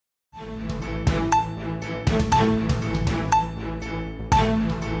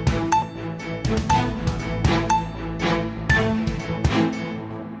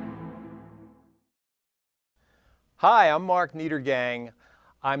Hi, I'm Mark Niedergang.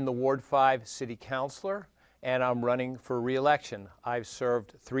 I'm the Ward 5 City Councilor, and I'm running for re-election. I've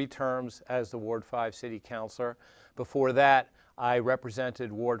served 3 terms as the Ward 5 City Councilor. Before that, I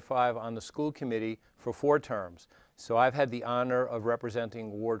represented Ward 5 on the school committee for 4 terms. So I've had the honor of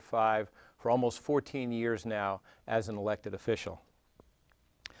representing Ward 5 for almost 14 years now as an elected official.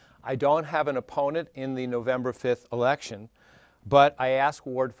 I don't have an opponent in the November 5th election, but I ask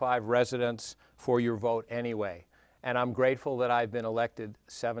Ward 5 residents for your vote anyway. And I'm grateful that I've been elected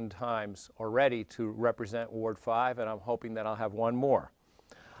 7 times already to represent Ward 5, and I'm hoping that I'll have 1 more.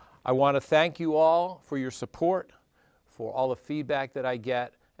 I want to thank you all for your support, for all the feedback that I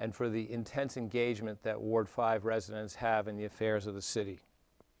get, and for the intense engagement that Ward 5 residents have in the affairs of the city.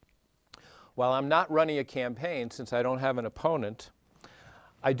 While I'm not running a campaign, since I don't have an opponent,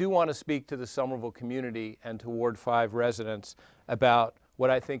 I do want to speak to the Somerville community and to Ward 5 residents about what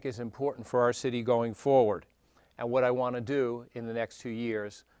I think is important for our city going forward, and what I want to do in the next 2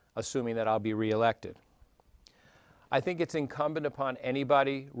 years, assuming that I'll be re-elected. I think it's incumbent upon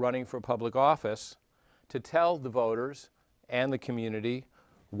anybody running for public office to tell the voters and the community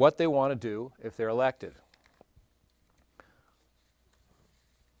what they want to do if they're elected.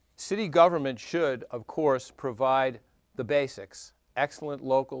 City government should, of course, provide the basics: excellent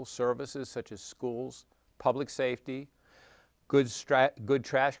local services such as schools, public safety, good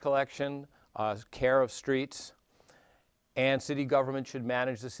trash collection, care of streets, and city government should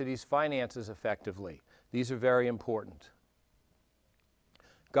manage the city's finances effectively. These are very important.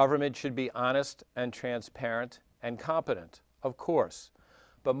 Government should be honest and transparent and competent, of course.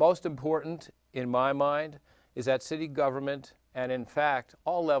 But most important, in my mind, is that city government, and in fact,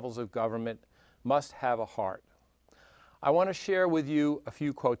 all levels of government, must have a heart. I want to share with you a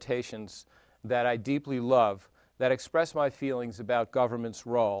few quotations that I deeply love that express my feelings about government's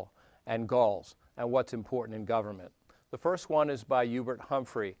role and goals and what's important in government. The first one is by Hubert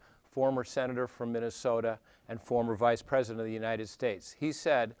Humphrey, former senator from Minnesota and former vice president of the United States. He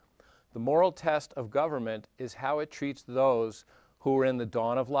said, "The moral test of government is how it treats those who are in the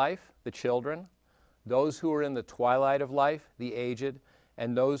dawn of life, the children, those who are in the twilight of life, the aged,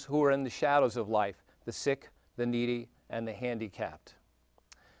 and those who are in the shadows of life, the sick, the needy, and the handicapped."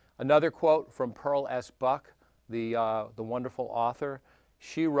 Another quote from Pearl S. Buck, the wonderful author.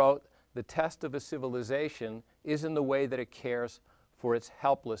 She wrote, "The test of a civilization is in the way that it cares for its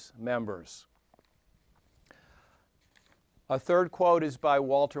helpless members." A third quote is by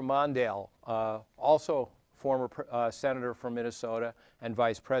Walter Mondale, also former senator from Minnesota and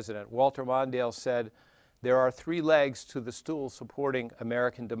vice president. Walter Mondale said, "There are 3 legs to the stool supporting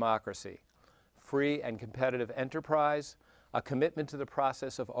American democracy: free and competitive enterprise, a commitment to the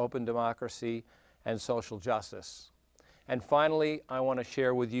process of open democracy, and social justice." And finally, I want to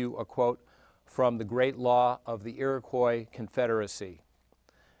share with you a quote from the great law of the Iroquois Confederacy.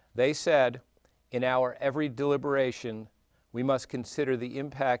 They said, "In our every deliberation, we must consider the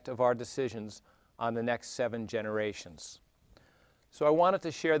impact of our decisions on the next 7 generations." So I wanted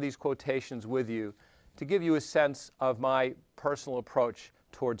to share these quotations with you to give you a sense of my personal approach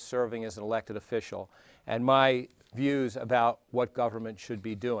towards serving as an elected official and my views about what government should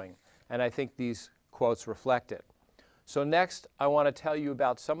be doing. And I think these quotes reflect it. So next, I want to tell you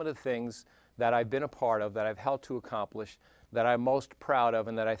about some of the things that I've been a part of, that I've helped to accomplish, that I'm most proud of,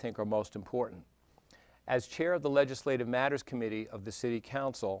 and that I think are most important. As chair of the Legislative Matters Committee of the City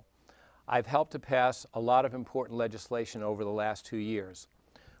Council, I've helped to pass a lot of important legislation over the last 2 years.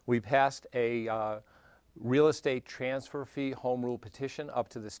 We passed a real estate transfer fee home rule petition up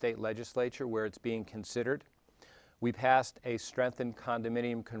to the state legislature where it's being considered. We passed a strengthened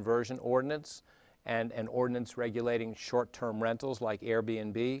condominium conversion ordinance and an ordinance regulating short-term rentals like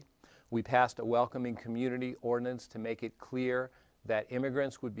Airbnb. We passed a welcoming community ordinance to make it clear that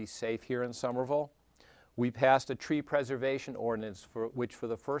immigrants would be safe here in Somerville. We passed a tree preservation ordinance which for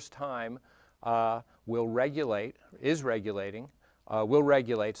the first time will regulate,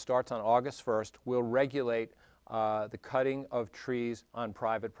 starts on August 1st, will regulate the cutting of trees on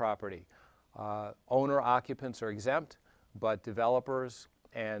private property. Owner-occupants are exempt, but developers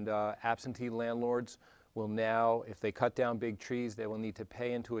and absentee landlords will now, if they cut down big trees, they will need to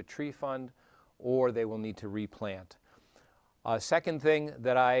pay into a tree fund or they will need to replant. Second thing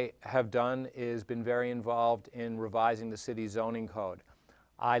that I have done is been very involved in revising the city's zoning code.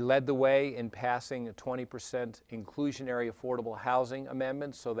 I led the way in passing a 20% inclusionary affordable housing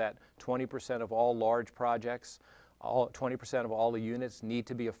amendment so that 20% of all large projects, 20% of all the units need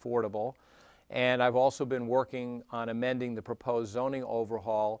to be affordable. And I've also been working on amending the proposed zoning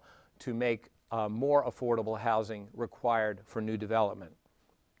overhaul to make more affordable housing required for new development.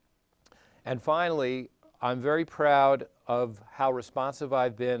 And finally, I'm very proud of how responsive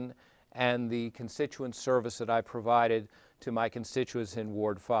I've been and the constituent service that I provided to my constituents in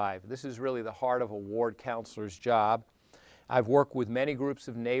Ward 5. This is really the heart of a ward councilor's job. I've worked with many groups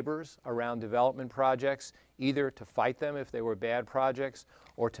of neighbors around development projects, either to fight them if they were bad projects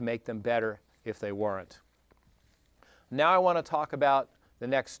or to make them better if they weren't. Now I want to talk about the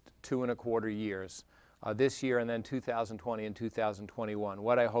next 2.25 years, this year and then 2020 and 2021,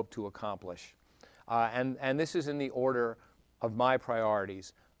 what I hope to accomplish. And this is in the order of my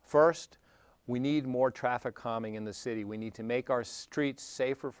priorities. First, we need more traffic calming in the city. We need to make our streets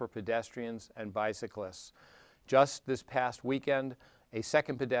safer for pedestrians and bicyclists. Just this past weekend, a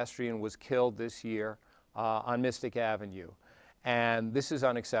second pedestrian was killed this year on Mystic Avenue, and this is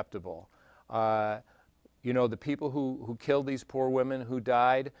unacceptable. You know, the people who killed these poor women who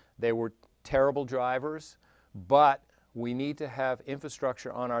died, they were terrible drivers, but we need to have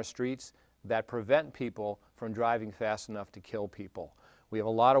infrastructure on our streets that prevent people from driving fast enough to kill people. We have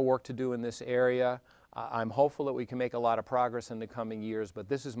a lot of work to do in this area. I'm hopeful that we can make a lot of progress in the coming years, but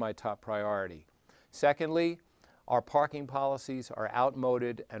this is my top priority. Secondly, our parking policies are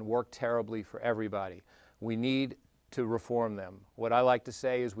outmoded and work terribly for everybody. We need to reform them. What I like to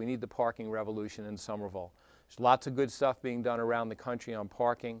say is we need the parking revolution in Somerville. There's lots of good stuff being done around the country on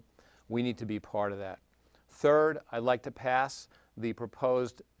parking. We need to be part of that. Third, I'd like to pass the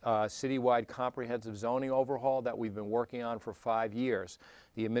proposed citywide comprehensive zoning overhaul that we've been working on for 5 years.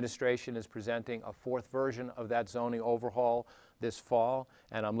 The administration is presenting a 4th version of that zoning overhaul this fall,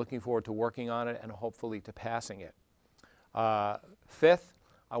 and I'm looking forward to working on it and hopefully to passing it. Fifth,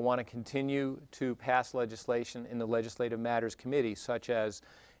 I want to continue to pass legislation in the Legislative Matters Committee, such as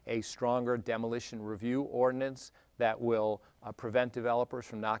a stronger demolition review ordinance that will prevent developers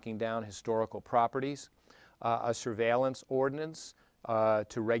from knocking down historical properties, a surveillance ordinance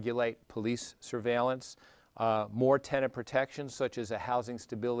to regulate police surveillance, more tenant protections such as a Housing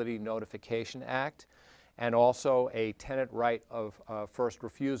Stability Notification Act, and also a tenant right of first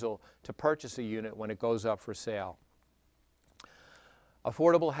refusal to purchase a unit when it goes up for sale.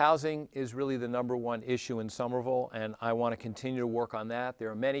 Affordable housing is really the #1 issue in Somerville, and I want to continue to work on that. There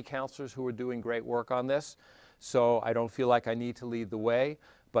are many councilors who are doing great work on this, so I don't feel like I need to lead the way.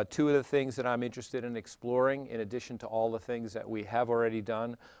 But 2 of the things that I'm interested in exploring, in addition to all the things that we have already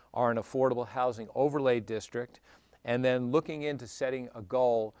done, are an affordable housing overlay district, and then looking into setting a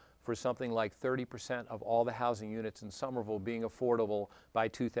goal for something like 30% of all the housing units in Somerville being affordable by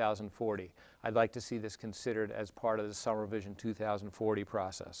 2040. I'd like to see this considered as part of the Summer Vision 2040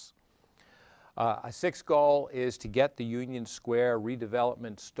 process. A 6th goal is to get the Union Square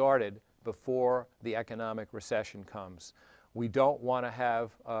redevelopment started before the economic recession comes. We don't want to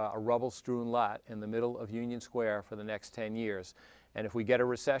have a rubble-strewn lot in the middle of Union Square for the next 10 years. And if we get a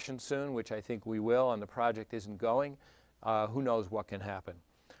recession soon, which I think we will, and the project isn't going, who knows what can happen.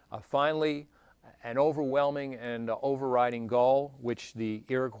 Finally, an overwhelming and overriding goal, which the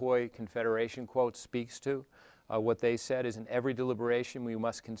Iroquois Confederation quote speaks to, what they said is, in every deliberation we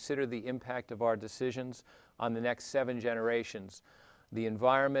must consider the impact of our decisions on the next 7 generations. The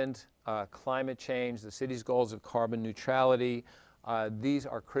environment, climate change, the city's goals of carbon neutrality, these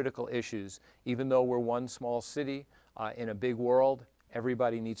are critical issues. Even though we're one small city in a big world,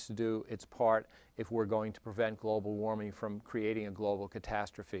 everybody needs to do its part if we're going to prevent global warming from creating a global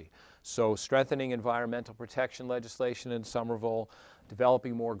catastrophe. So strengthening environmental protection legislation in Somerville,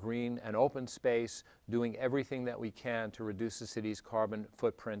 developing more green and open space, doing everything that we can to reduce the city's carbon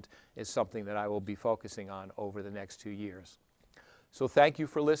footprint is something that I will be focusing on over the next 2 years. So thank you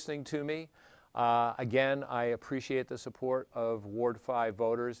for listening to me. Again, I appreciate the support of Ward 5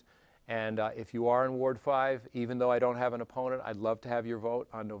 voters. And if you are in Ward 5, even though I don't have an opponent, I'd love to have your vote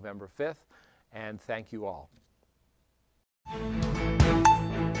on November 5th. And thank you all.